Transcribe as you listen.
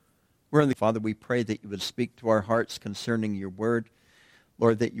We're in the Father, we pray that you would speak to our hearts concerning your word.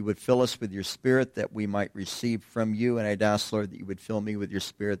 Lord, that you would fill us with your Spirit that we might receive from you. And I'd ask, Lord, that you would fill me with your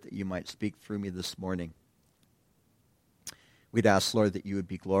Spirit that you might speak through me this morning. We'd ask, Lord, that you would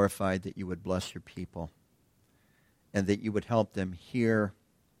be glorified, that you would bless your people, and that you would help them hear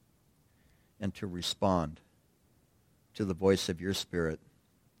and to respond to the voice of your Spirit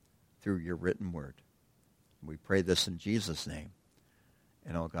through your written word. We pray this in Jesus' name.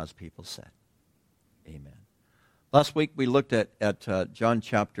 And all God's people said, amen. Last week we looked at John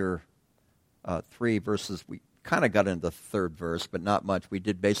chapter 3 verses. We kind of got into the third verse, but not much. We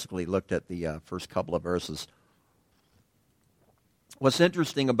did basically looked at the first couple of verses. What's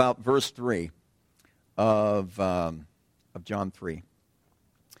interesting about verse 3 of John 3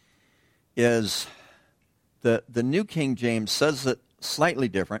 is the New King James says it slightly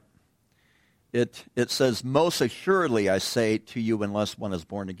different. It says, most assuredly I say to you, unless one is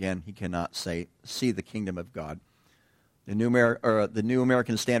born again, he cannot see the kingdom of God. The New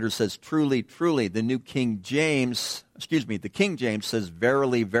American Standard says, truly, truly. The King James says,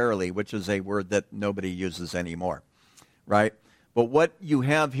 verily, verily, which is a word that nobody uses anymore, right? But what you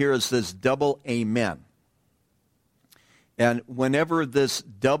have here is this double amen. And whenever this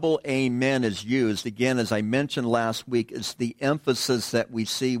double amen is used, again, as I mentioned last week, it's the emphasis that we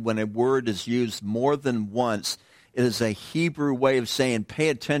see when a word is used more than once. It is a Hebrew way of saying, pay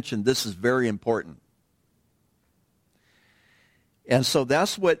attention, this is very important. And so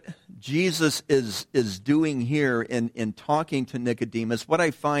that's what Jesus is doing here in talking to Nicodemus. What I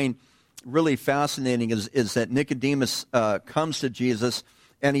find really fascinating is that Nicodemus comes to Jesus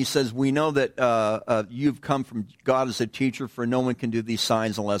and he says, we know that you've come from God as a teacher, for no one can do these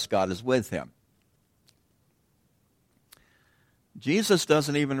signs unless God is with him. Jesus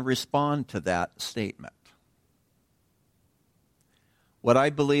doesn't even respond to that statement. What I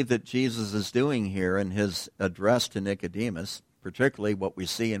believe that Jesus is doing here in his address to Nicodemus, particularly what we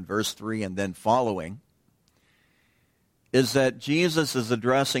see in verse 3 and then following, is that Jesus is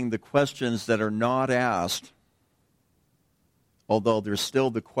addressing the questions that are not asked, although there's still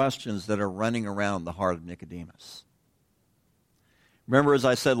the questions that are running around the heart of Nicodemus. Remember, as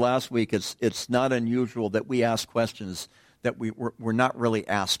I said last week, it's not unusual that we ask questions that we're not really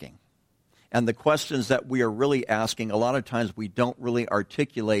asking. And the questions that we are really asking, a lot of times we don't really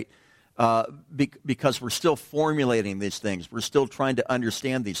articulate because we're still formulating these things. We're still trying to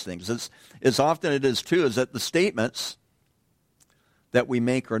understand these things. As often it is, too, is that the statements that we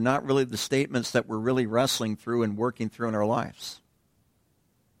make are not really the statements that we're really wrestling through and working through in our lives.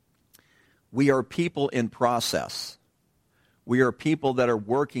 We are people in process. We are people that are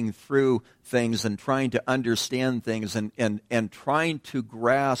working through things and trying to understand things and trying to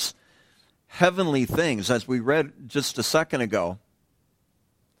grasp heavenly things, as we read just a second ago.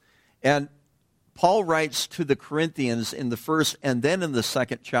 And Paul writes to the Corinthians in the first and then in the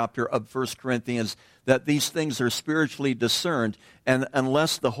second chapter of 1 Corinthians that these things are spiritually discerned, and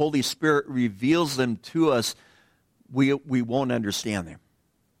unless the Holy Spirit reveals them to us, we won't understand them.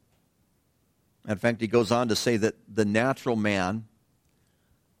 In fact, he goes on to say that the natural man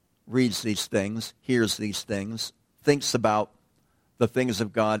reads these things, hears these things, thinks about the things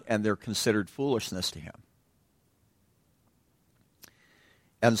of God, and they're considered foolishness to him.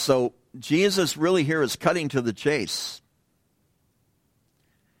 And so Jesus really here is cutting to the chase.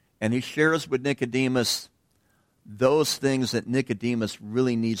 And he shares with Nicodemus those things that Nicodemus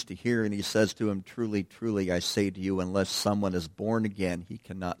really needs to hear. And he says to him, truly, truly, I say to you, unless someone is born again, he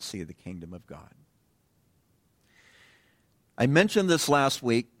cannot see the kingdom of God. I mentioned this last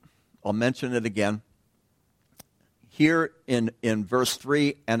week. I'll mention it again. Here in verse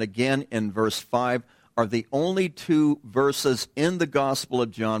 3 and again in verse 5 are the only two verses in the Gospel of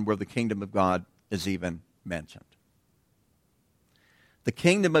John where the kingdom of God is even mentioned. The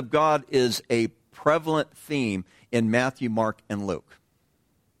kingdom of God is a prevalent theme in Matthew, Mark, and Luke.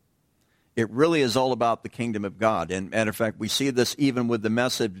 It really is all about the kingdom of God. And matter of fact, we see this even with the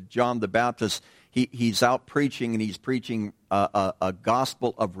message of John the Baptist. He's out preaching, and he's preaching a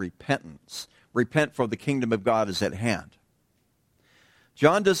gospel of repentance. Repent, for the kingdom of God is at hand.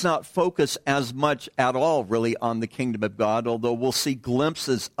 John does not focus as much at all, really, on the kingdom of God, although we'll see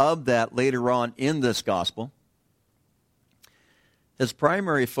glimpses of that later on in this gospel. His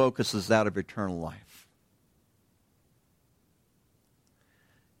primary focus is that of eternal life.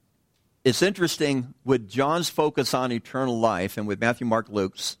 It's interesting with John's focus on eternal life and with Matthew, Mark,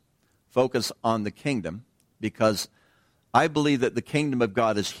 Luke's focus on the kingdom, because I believe that the kingdom of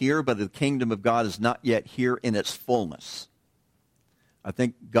God is here, but the kingdom of God is not yet here in its fullness. I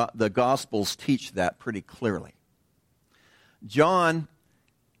think the Gospels teach that pretty clearly. John,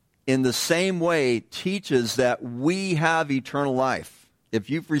 in the same way teaches that we have eternal life. If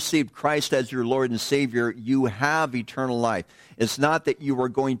you've received Christ as your Lord and Savior, you have eternal life. It's not that you are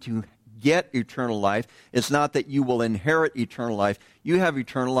going to get eternal life. It's not that you will inherit eternal life. You have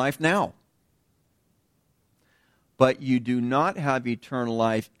eternal life now. But you do not have eternal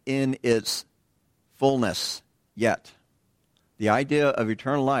life in its fullness yet. The idea of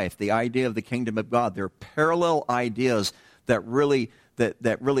eternal life, the idea of the kingdom of God, they're parallel ideas that really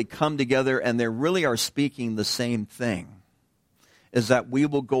come together, and they really are speaking the same thing. Is that we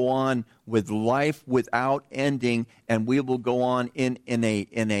will go on with life without ending, and we will go on in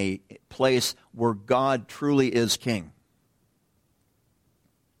a place where God truly is king.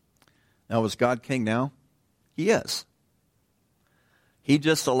 Now, is God king now? He is. He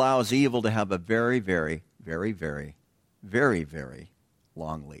just allows evil to have a very, very, very, very, very, very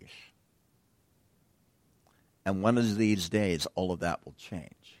long leash. And one of these days, all of that will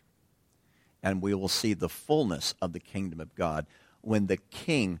change. And we will see the fullness of the kingdom of God when the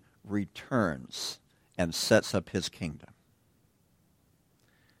king returns and sets up his kingdom.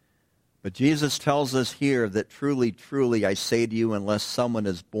 But Jesus tells us here that truly, truly, I say to you, unless someone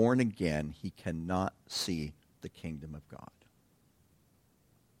is born again, he cannot see the kingdom of God.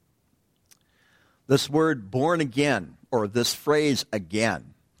 This word born again, or this phrase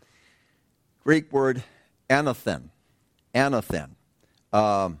again, Greek word anathen. And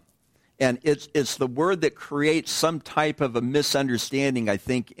it's the word that creates some type of a misunderstanding, I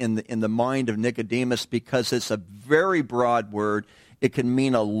think, in the mind of Nicodemus, because it's a very broad word. It can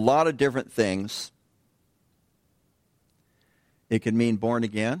mean a lot of different things. It can mean born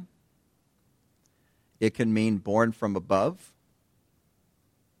again. It can mean born from above.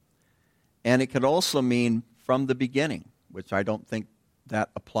 And it can also mean from the beginning, which I don't think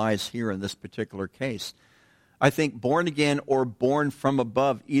that applies here in this particular case. I think born again or born from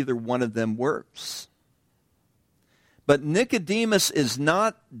above, either one of them works. But Nicodemus is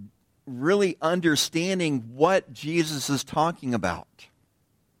not really understanding what Jesus is talking about.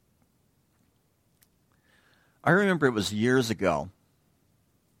 I remember it was years ago.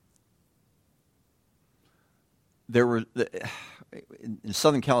 There were, in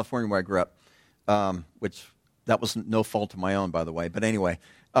Southern California where I grew up, which that was no fault of my own, by the way, but anyway,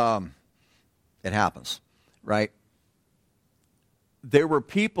 it happens. Right? There were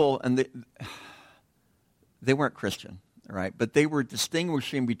people, and they weren't Christian, right? But they were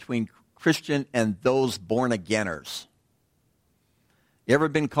distinguishing between Christian and those born-againers. You ever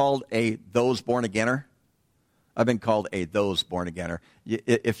been called a those born-againer? I've been called a those born-againer.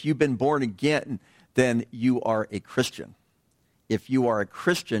 If you've been born again, then you are a Christian. If you are a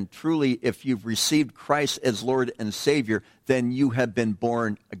Christian, truly, if you've received Christ as Lord and Savior, then you have been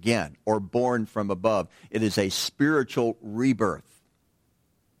born again, or born from above. It is a spiritual rebirth.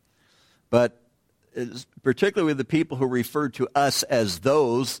 But particularly with the people who refer to us as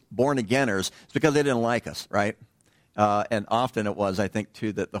those born-againers, it's because they didn't like us, right? And often it was, I think,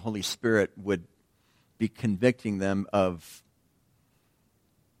 too, that the Holy Spirit would be convicting them of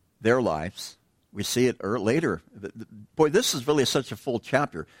their lives. We see it later. Boy, this is really such a full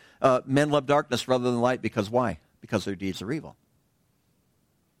chapter. Men love darkness rather than light because why? Because their deeds are evil.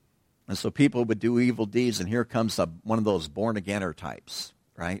 And so people would do evil deeds, and here comes one of those born-againer types,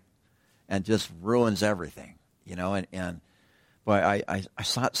 right? And just ruins everything, you know. And boy, I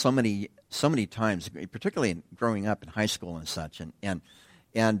saw it so many times, particularly growing up in high school and such.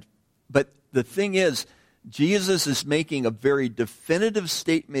 But the thing is, Jesus is making a very definitive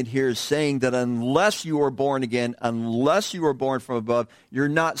statement here, saying that unless you are born again, unless you are born from above, you're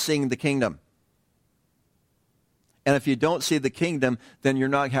not seeing the kingdom. And if you don't see the kingdom, then you're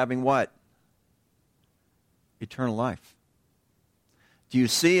not having what? Eternal life. Do you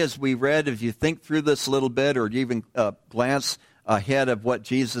see, as we read, if you think through this a little bit, or even glance ahead of what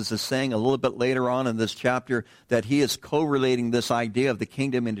Jesus is saying a little bit later on in this chapter, that he is correlating this idea of the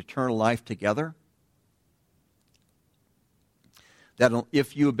kingdom and eternal life together? That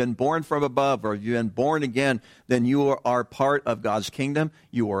if you have been born from above, or you've been born again, then you are part of God's kingdom.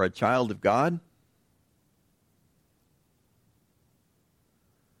 You are a child of God.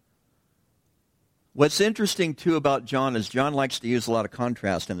 What's interesting, too, about John is John likes to use a lot of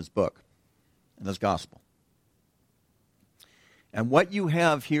contrast in his book, in his gospel. And what you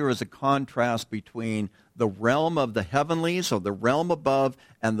have here is a contrast between the realm of the heavenlies, or the realm above,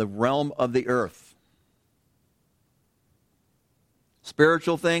 and the realm of the earth.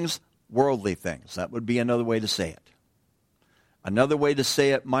 Spiritual things, worldly things. That would be another way to say it. Another way to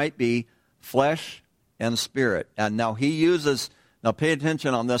say it might be flesh and spirit. And now he uses Now pay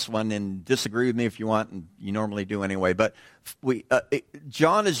attention on this one and disagree with me if you want, and you normally do anyway. But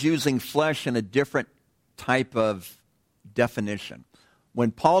John is using flesh in a different type of definition.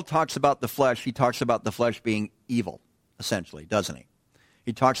 When Paul talks about the flesh, he talks about the flesh being evil, essentially, doesn't he?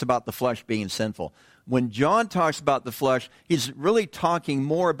 He talks about the flesh being sinful. When John talks about the flesh, he's really talking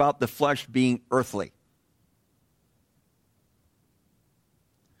more about the flesh being earthly.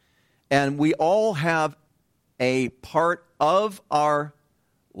 And we all have a part of our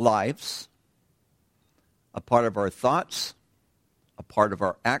lives, a part of our thoughts, a part of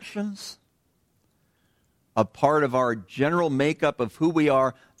our actions, a part of our general makeup of who we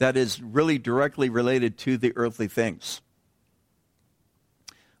are that is really directly related to the earthly things.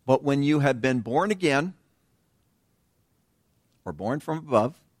 But when you have been born again, or born from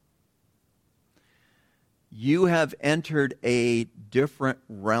above, you have entered a different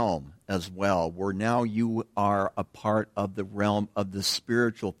realm as well, where now you are a part of the realm of the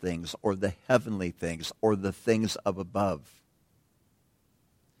spiritual things, or the heavenly things, or the things of above.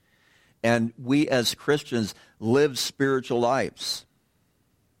 And we as Christians live spiritual lives.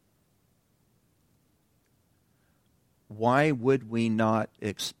 Why would we not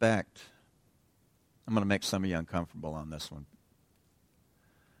expect? I'm going to make some of you uncomfortable on this one,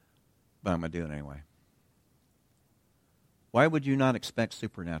 but I'm going to do it anyway. Why would you not expect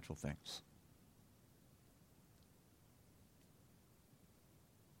supernatural things?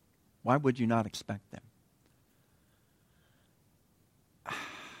 Why would you not expect them?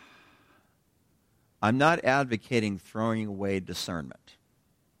 I'm not advocating throwing away discernment.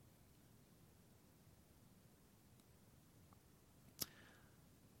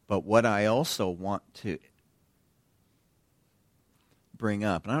 But what I also want to bring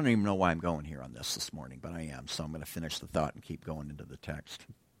up, and I don't even know why I'm going here on this morning, but I am, so I'm going to finish the thought and keep going into the text.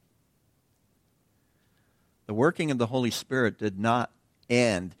 The working of the Holy Spirit did not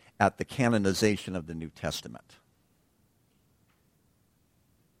end at the canonization of the New Testament,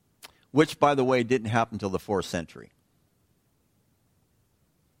 which, by the way, didn't happen until the 4th century.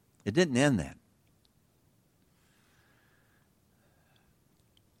 It didn't end then.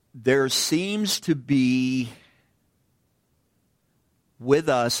 There seems to be, with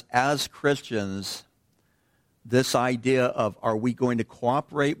us as Christians, this idea of, are we going to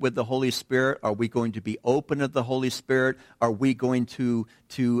cooperate with the Holy Spirit? Are we going to be open to the Holy Spirit? Are we going to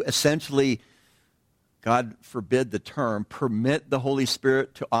essentially, God forbid the term, permit the Holy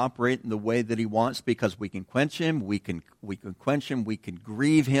Spirit to operate in the way that he wants, because we can quench him, we can quench him, we can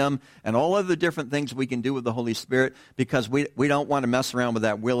grieve him, and all of the different things we can do with the Holy Spirit, because we don't want to mess around with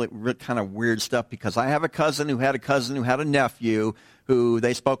that really kind of weird stuff, because I have a cousin who had a nephew who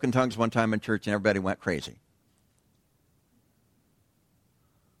they spoke in tongues one time in church and everybody went crazy.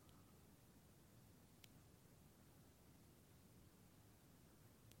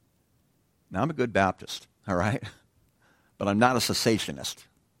 Now, I'm a good Baptist, all right? But I'm not a cessationist.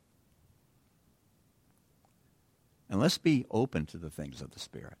 And let's be open to the things of the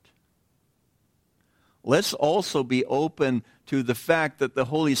Spirit. Let's also be open to the fact that the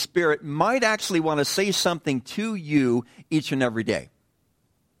Holy Spirit might actually want to say something to you each and every day.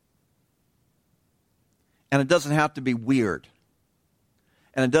 And it doesn't have to be weird.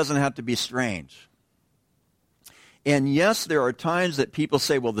 And it doesn't have to be strange. And yes, there are times that people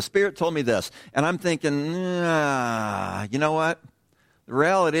say, well, the Spirit told me this. And I'm thinking, you know what? The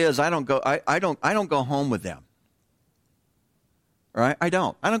reality is I don't go home with them. Right? I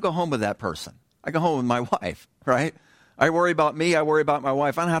don't go home with that person. I go home with my wife, right? I worry about me, I worry about my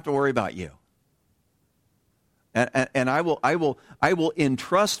wife. I don't have to worry about you. And I will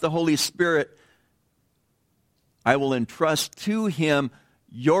entrust the Holy Spirit. I will entrust to him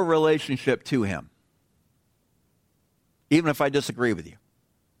your relationship to him, even if I disagree with you.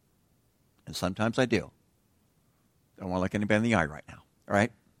 And sometimes I do. Don't want to look anybody in the eye right now, all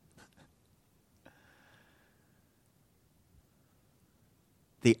right?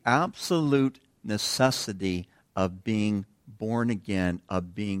 The absolute necessity of being born again,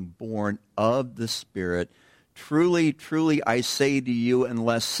 of being born of the Spirit. Truly, truly, I say to you,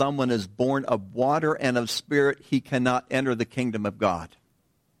 unless someone is born of water and of Spirit, he cannot enter the kingdom of God.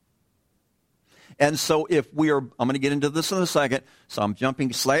 And so if we are, I'm going to get into this in a second, so I'm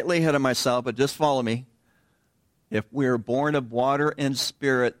jumping slightly ahead of myself, but just follow me. If we are born of water and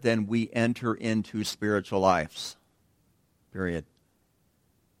Spirit, then we enter into spiritual lives. Period.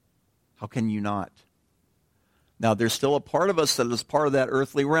 How can you not? Now, there's still a part of us that is part of that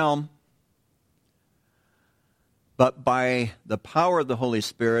earthly realm. But by the power of the Holy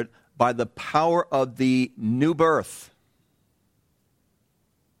Spirit, by the power of the new birth,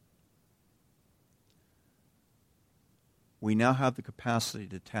 we now have the capacity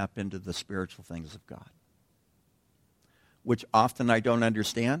to tap into the spiritual things of God, which often I don't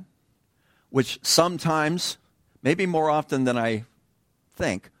understand, which sometimes, maybe more often than I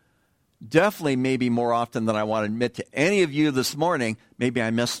think, definitely maybe more often than I want to admit to any of you this morning, maybe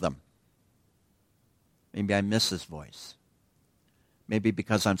I miss them. Maybe I miss his voice. Maybe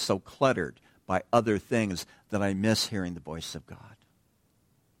because I'm so cluttered by other things that I miss hearing the voice of God.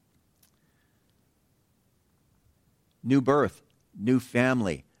 New birth, new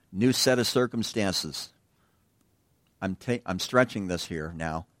family, new set of circumstances. I'm stretching this here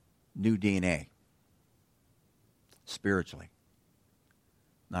now. New DNA. Spiritually.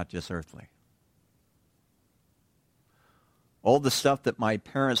 Not just earthly. All the stuff that my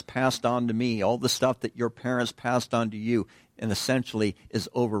parents passed on to me, all the stuff that your parents passed on to you, and essentially is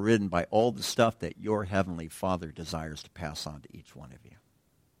overridden by all the stuff that your Heavenly Father desires to pass on to each one of you.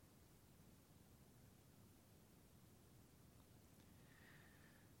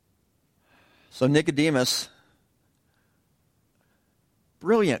 So Nicodemus,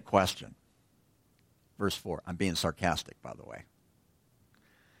 brilliant question. Verse 4. I'm being sarcastic, by the way.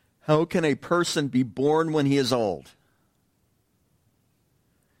 How can a person be born when he is old?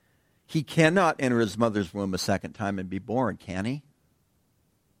 He cannot enter his mother's womb a second time and be born, can he?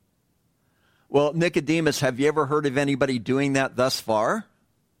 Well, Nicodemus, have you ever heard of anybody doing that thus far?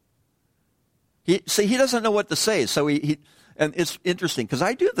 He doesn't know what to say, so and it's interesting, because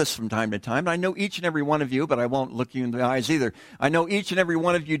I do this from time to time. I know each and every one of you, but I won't look you in the eyes either. I know each and every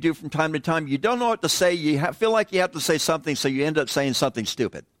one of you do from time to time. You don't know what to say. You feel like you have to say something, so you end up saying something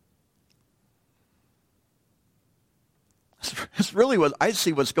stupid. It's really what I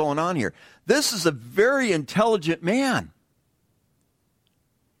see what's going on here. This is a very intelligent man.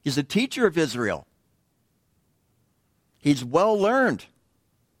 He's a teacher of Israel. He's well learned.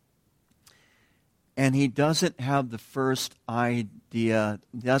 And he doesn't have the first idea,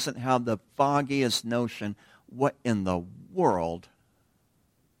 doesn't have the foggiest notion what in the world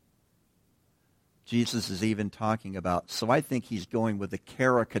Jesus is even talking about. So I think he's going with a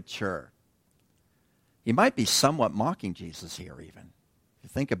caricature. He might be somewhat mocking Jesus here even. If you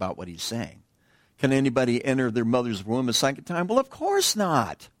think about what he's saying. Can anybody enter their mother's womb a second time? Well, of course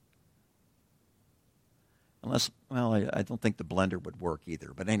not. Unless, well, I don't think the blender would work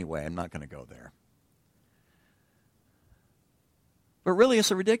either. But anyway, I'm not going to go there. But really,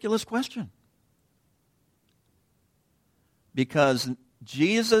 it's a ridiculous question. Because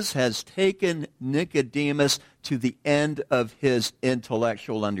Jesus has taken Nicodemus to the end of his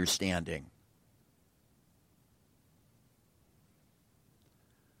intellectual understanding.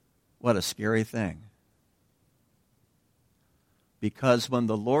 What a scary thing. Because when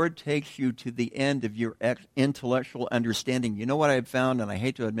the Lord takes you to the end of your intellectual understanding, you know what I've found, and I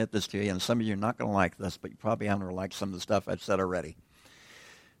hate to admit this to you, and some of you are not going to like this, but you probably haven't liked some of the stuff I've said already.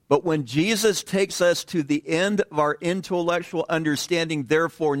 But when Jesus takes us to the end of our intellectual understanding,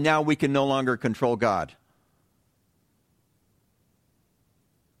 therefore now we can no longer control God.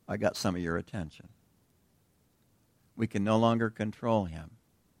 I got some of your attention. We can no longer control him.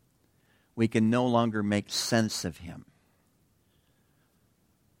 We can no longer make sense of him.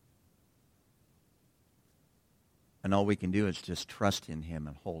 And all we can do is just trust in him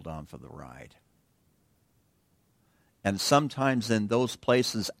and hold on for the ride. And sometimes in those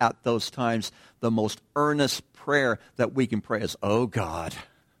places, at those times, the most earnest prayer that we can pray is, oh God.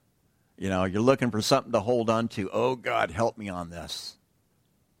 You know, you're looking for something to hold on to. Oh God, help me on this.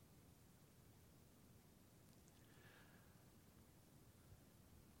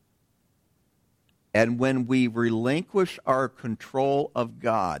 And when we relinquish our control of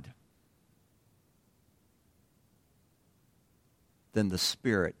God, then the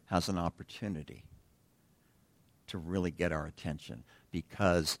Spirit has an opportunity to really get our attention,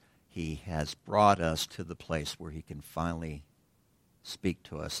 because he has brought us to the place where he can finally speak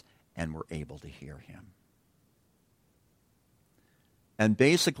to us and we're able to hear him. And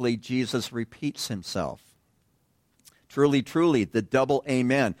basically, Jesus repeats himself. Truly, truly, the double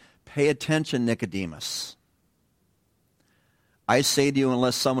amen. Pay attention, Nicodemus. I say to you,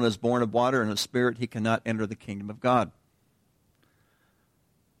 unless someone is born of water and of Spirit, he cannot enter the kingdom of God.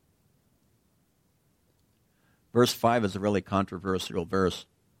 Verse 5 is a really controversial verse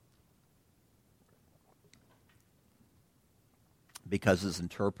because it's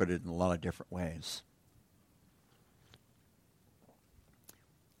interpreted in a lot of different ways.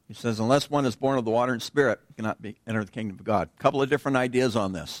 He says, unless one is born of the water and Spirit, he cannot enter the kingdom of God. A couple of different ideas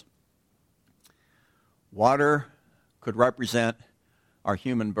on this. Water could represent our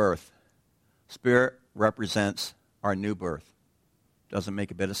human birth. Spirit represents our new birth. Doesn't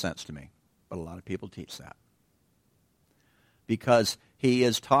make a bit of sense to me, but a lot of people teach that. because he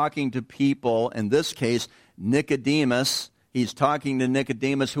is talking to people, in this case, Nicodemus. He's talking to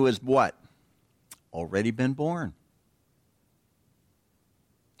Nicodemus, who is what? Already been born.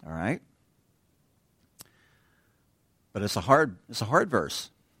 All right? But it's a hard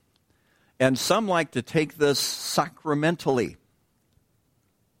verse. And some like to take this sacramentally.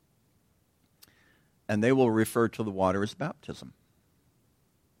 And they will refer to the water as baptism.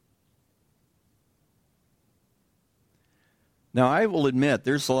 Now, I will admit,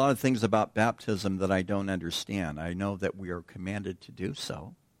 there's a lot of things about baptism that I don't understand. I know that we are commanded to do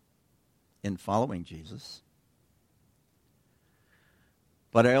so in following Jesus.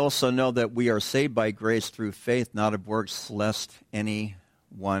 But I also know that we are saved by grace through faith, not of works, lest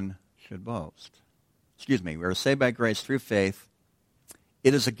anyone should boast. Excuse me, we are saved by grace through faith.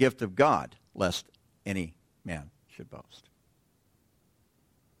 It is a gift of God, lest any man should boast.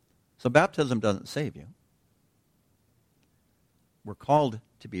 So baptism doesn't save you. We're called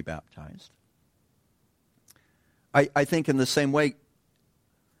to be baptized. I think in the same way,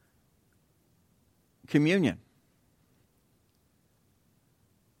 communion.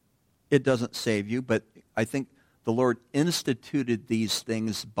 It doesn't save you, but I think the Lord instituted these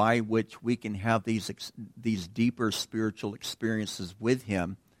things by which we can have these deeper spiritual experiences with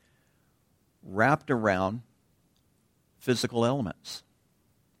Him wrapped around physical elements.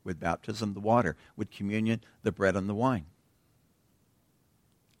 With baptism, the water. With communion, the bread and the wine.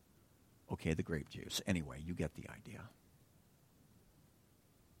 Okay, the grape juice. Anyway, you get the idea.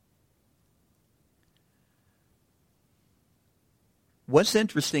 What's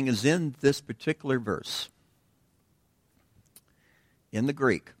interesting is in this particular verse, in the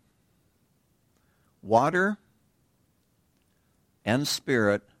Greek, water and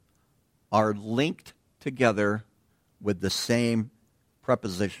spirit are linked together with the same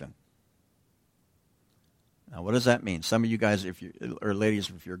preposition. Now, what does that mean? Some of you guys, or ladies,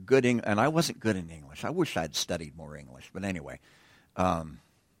 if you're good, and I wasn't good in English. I wish I'd studied more English. But anyway,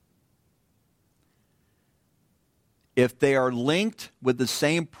 if they are linked with the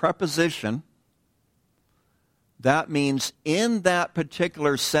same preposition, that means in that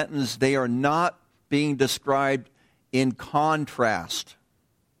particular sentence, they are not being described in contrast.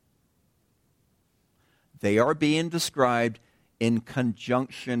 They are being described in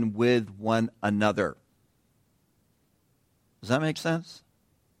conjunction with one another. Does that make sense?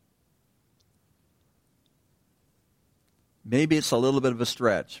 Maybe it's a little bit of a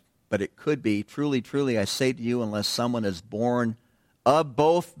stretch, but it could be. Truly, truly, I say to you, unless someone is born of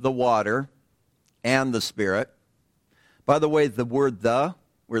both the water and the Spirit. By the way, the word "the,"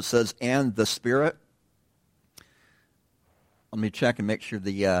 where it says "and the Spirit," let me check and make sure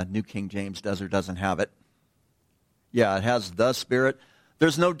the New King James does or doesn't have it. Yeah, it has "the Spirit."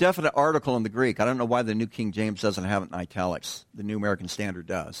 There's no definite article in the Greek. I don't know why the New King James doesn't have it in italics. The New American Standard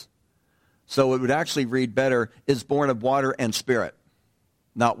does. So it would actually read better, is born of water and spirit,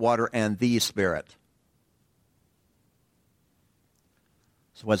 not water and the Spirit.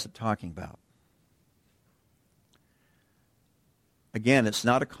 So what's it talking about? Again, it's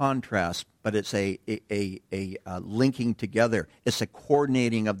not a contrast, but it's a linking together. It's a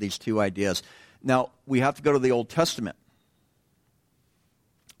coordinating of these two ideas. Now, we have to go to the Old Testament.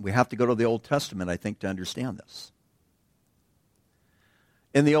 We have to go to the Old Testament, I think, to understand this.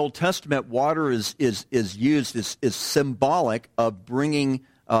 In the Old Testament, water is used, is symbolic of bringing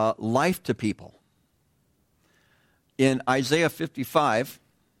life to people. In Isaiah 55,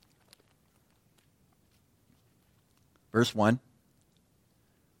 verse 1,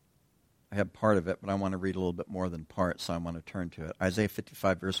 I have part of it, but I want to read a little bit more than part, so I want to turn to it. Isaiah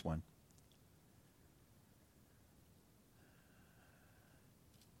 55, verse 1.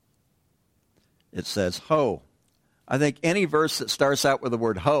 It says, ho. I think any verse that starts out with the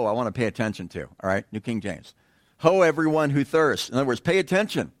word ho, I want to pay attention to. All right, New King James. Ho, everyone who thirsts. In other words, pay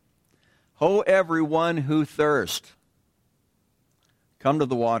attention. Ho, everyone who thirsts. Come to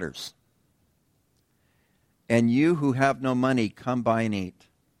the waters. And you who have no money, come buy and eat.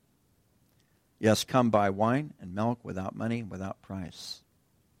 Yes, come buy wine and milk without money, without price.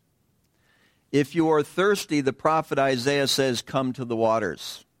 If you are thirsty, the prophet Isaiah says, come to the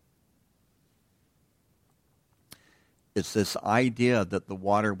waters. It's this idea that the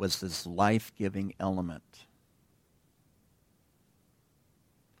water was this life-giving element.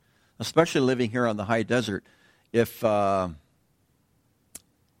 Especially living here on the high desert, if I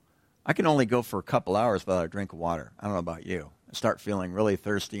can only go for a couple hours without a drink of water. I don't know about you. I start feeling really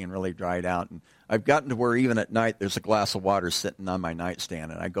thirsty and really dried out. And I've gotten to where even at night there's a glass of water sitting on my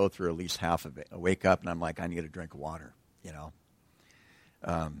nightstand, and I go through at least half of it. I wake up and I'm like, I need a drink of water, you know.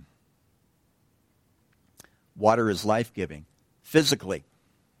 Water is life-giving. physically.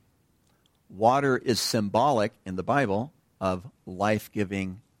 Water is symbolic in the Bible of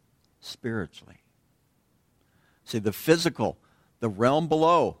life-giving spiritually. See, the physical, the realm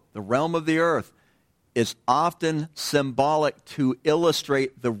below, the realm of the earth, is often symbolic to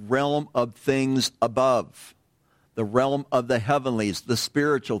illustrate the realm of things above, the realm of the heavenlies, the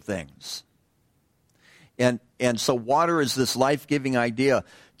spiritual things. And so water is this life-giving idea.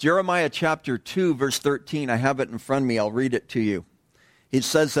 Jeremiah chapter 2, verse 13, I have it in front of me. I'll read it to you. It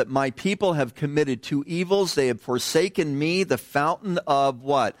says that my people have committed two evils. They have forsaken me, the fountain of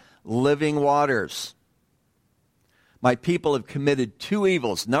what? Living waters. My people have committed two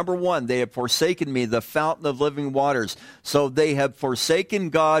evils. Number one, they have forsaken me, the fountain of living waters. So they have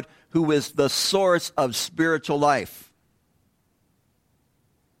forsaken God, who is the source of spiritual life.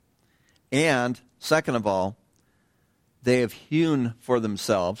 And, second of all, they have hewn for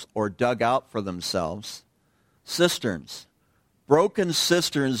themselves, or dug out for themselves, cisterns. Broken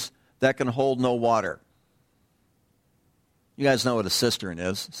cisterns that can hold no water. You guys know what a cistern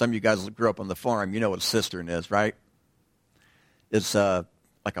is. Some of you guys grew up on the farm. You know what a cistern is, right? It's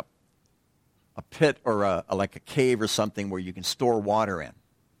like a pit or like a cave or something where you can store water in.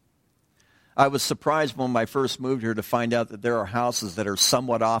 I was surprised when I first moved here to find out that there are houses that are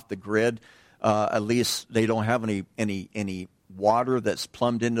somewhat off the grid. At least they don't have any water that's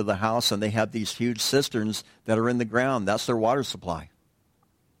plumbed into the house, and they have these huge cisterns that are in the ground. That's their water supply.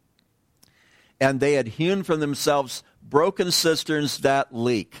 And they had hewn for themselves broken cisterns that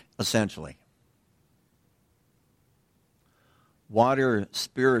leak, essentially. Water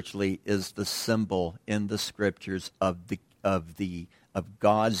spiritually is the symbol in the scriptures of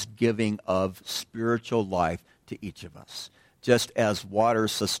God's giving of spiritual life to each of us. Just as water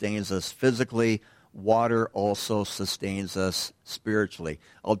sustains us physically, water also sustains us spiritually.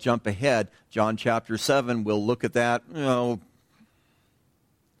 I'll jump ahead. John chapter 7, we'll look at that,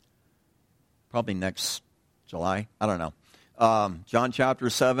 probably next July. I don't know. John chapter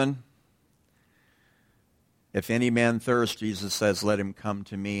 7. If any man thirst, Jesus says, let him come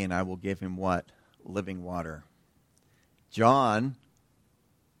to me, and I will give him what? Living water. John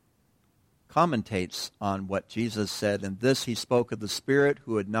commentates on what Jesus said, and this he spoke of the Spirit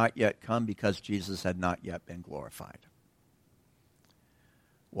who had not yet come because Jesus had not yet been glorified.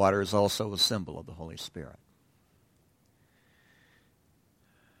 Water is also a symbol of the Holy Spirit.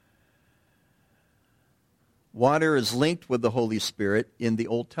 Water is linked with the Holy Spirit in the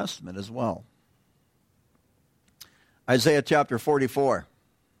Old Testament as well. Isaiah chapter 44.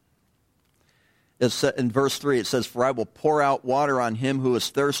 In verse 3 it says, for I will pour out water on him who is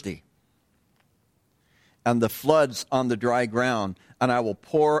thirsty, and the floods on the dry ground, and I will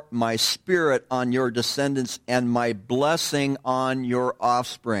pour my Spirit on your descendants and my blessing on your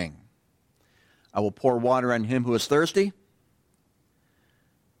offspring. I will pour water on him who is thirsty,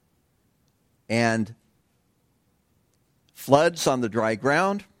 and floods on the dry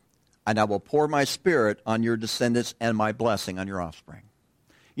ground, and I will pour my Spirit on your descendants and my blessing on your offspring.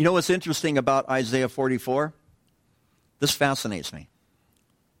 You know what's interesting about Isaiah 44? This fascinates me.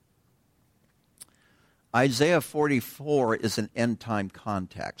 Isaiah 44 is an end-time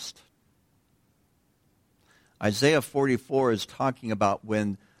context. Isaiah 44 is talking about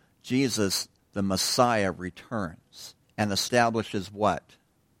when Jesus, the Messiah, returns and establishes what?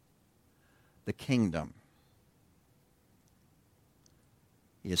 The kingdom.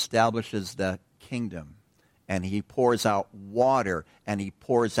 He establishes the kingdom, and he pours out water, and he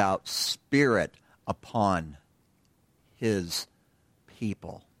pours out Spirit upon his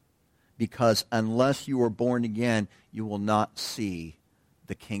people. Because unless you are born again, you will not see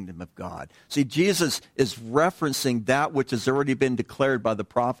the kingdom of God. See, Jesus is referencing that which has already been declared by the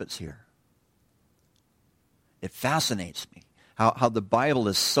prophets here. It fascinates me how the Bible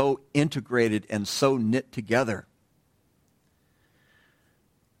is so integrated and so knit together.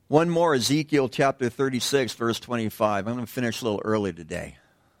 One more, Ezekiel chapter 36, verse 25. I'm going to finish a little early today.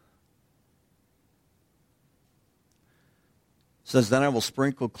 It says, then I will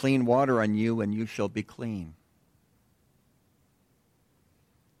sprinkle clean water on you, and you shall be clean.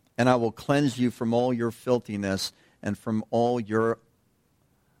 And I will cleanse you from all your filthiness and from all your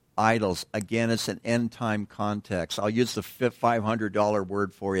idols. Again, it's an end-time context. I'll use the $500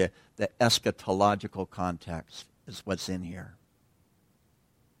 word for you. The eschatological context is what's in here.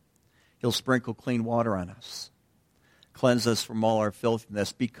 He'll sprinkle clean water on us, cleanse us from all our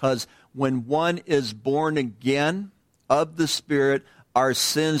filthiness, because when one is born again of the Spirit, our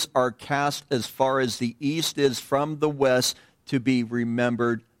sins are cast as far as the east is from the west, to be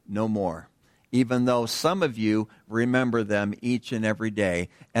remembered no more. even though some of you remember them each and every day.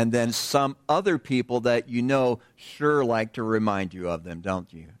 And then some other people that you know sure like to remind you of them,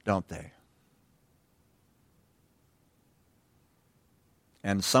 don't you? Don't they?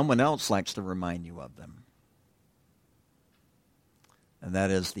 And someone else likes to remind you of them. And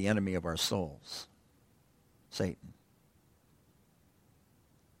that is the enemy of our souls, Satan.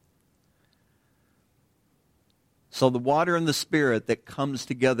 So the water and the Spirit that comes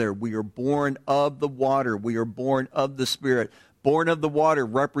together, we are born of the water. We are born of the Spirit. Born of the water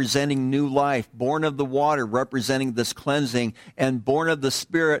representing new life. Born of the water representing this cleansing. And born of the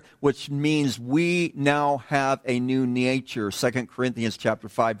Spirit, which means we now have a new nature. 2 Corinthians chapter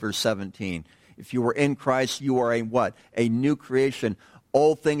 5, verse 17. If you are in Christ, you are a what? A new creation.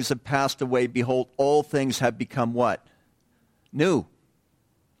 All things have passed away. Behold, all things have become what? New.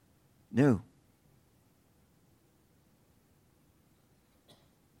 New.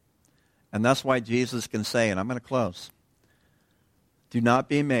 And that's why Jesus can say, and I'm going to close, do not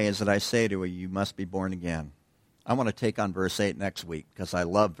be amazed that I say to you, you must be born again. I want to take on verse 8 next week because I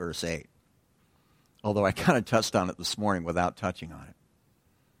love verse 8. Although I kind of touched on it this morning without touching on it.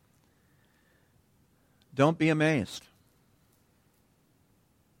 Don't be amazed.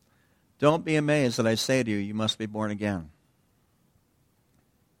 Don't be amazed that I say to you, you must be born again.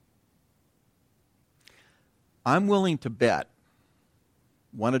 I'm willing to bet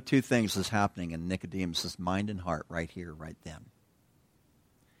one of two things is happening in Nicodemus' mind and heart right here, right then.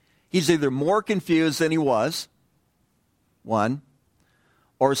 He's either more confused than he was, one,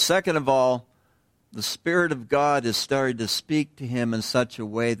 or second of all, the Spirit of God has started to speak to him in such a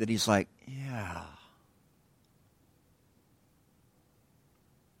way that he's like,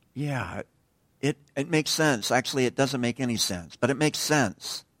 yeah, it makes sense. Actually, it doesn't make any sense, but it makes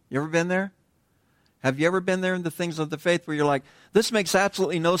sense. You ever been there? Have you ever been there in the things of the faith where you're like, this makes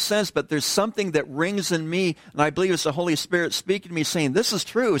absolutely no sense, but there's something that rings in me, and I believe it's the Holy Spirit speaking to me saying, this is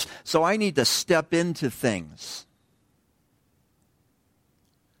true, so I need to step into things.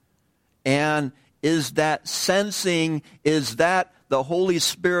 And is that sensing, is that the Holy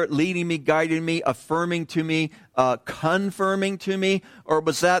Spirit leading me, guiding me, affirming to me, confirming to me, or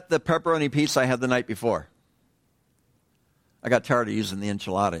was that the pepperoni pizza I had the night before? I got tired of using the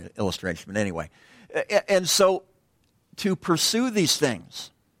enchilada illustration, but anyway. And so, to pursue these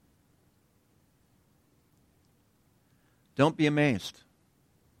things, don't be amazed.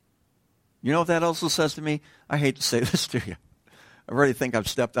 You know what that also says to me? I hate to say this to you. I already think I've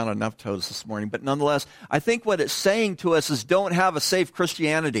stepped on enough toes this morning, but nonetheless, I think what it's saying to us is don't have a safe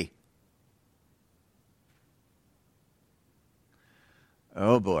Christianity.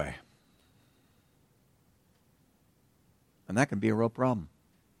 Oh boy. And that can be a real problem.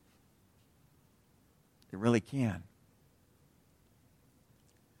 It really can.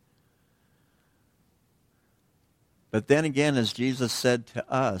 But then again, as Jesus said to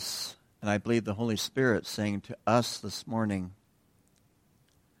us, and I believe the Holy Spirit saying to us this morning,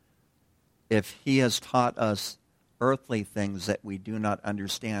 if he has taught us earthly things that we do not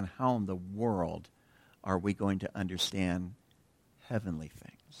understand, how in the world are we going to understand heavenly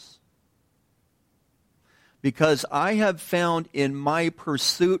things? Because I have found in my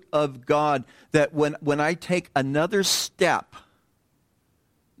pursuit of God that when I take another step,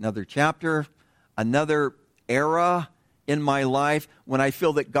 another chapter, another era in my life, when I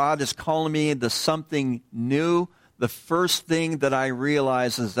feel that God is calling me into something new, the first thing that I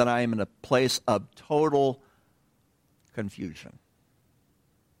realize is that I am in a place of total confusion.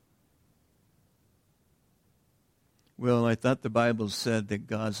 Well, I thought the Bible said that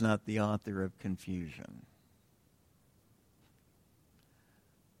God's not the author of confusion.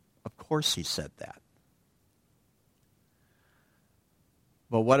 Of course he said that.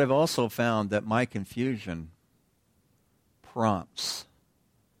 But what I've also found that my confusion prompts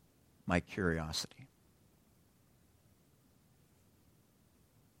my curiosity.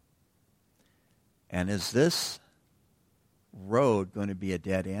 And is this road going to be a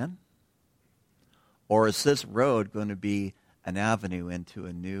dead end? Or is this road going to be an avenue into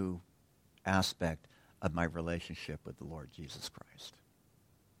a new aspect of my relationship with the Lord Jesus Christ?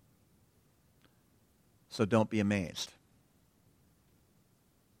 So don't be amazed.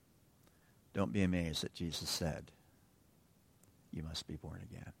 Don't be amazed that Jesus said, you must be born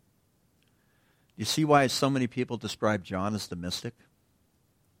again. You see why so many people describe John as the mystic?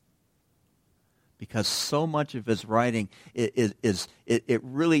 Because so much of his writing it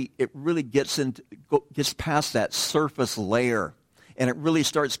really gets past that surface layer, and it really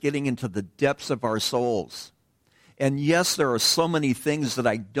starts getting into the depths of our souls. And yes, there are so many things that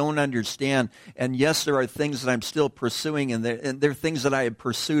I don't understand, and yes, there are things that I'm still pursuing, and there are things that I have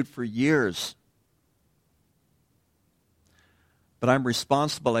pursued for years. But I'm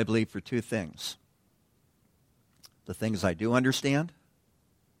responsible, I believe, for two things. The things I do understand,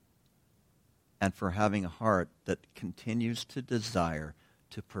 and for having a heart that continues to desire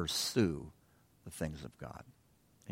to pursue the things of God.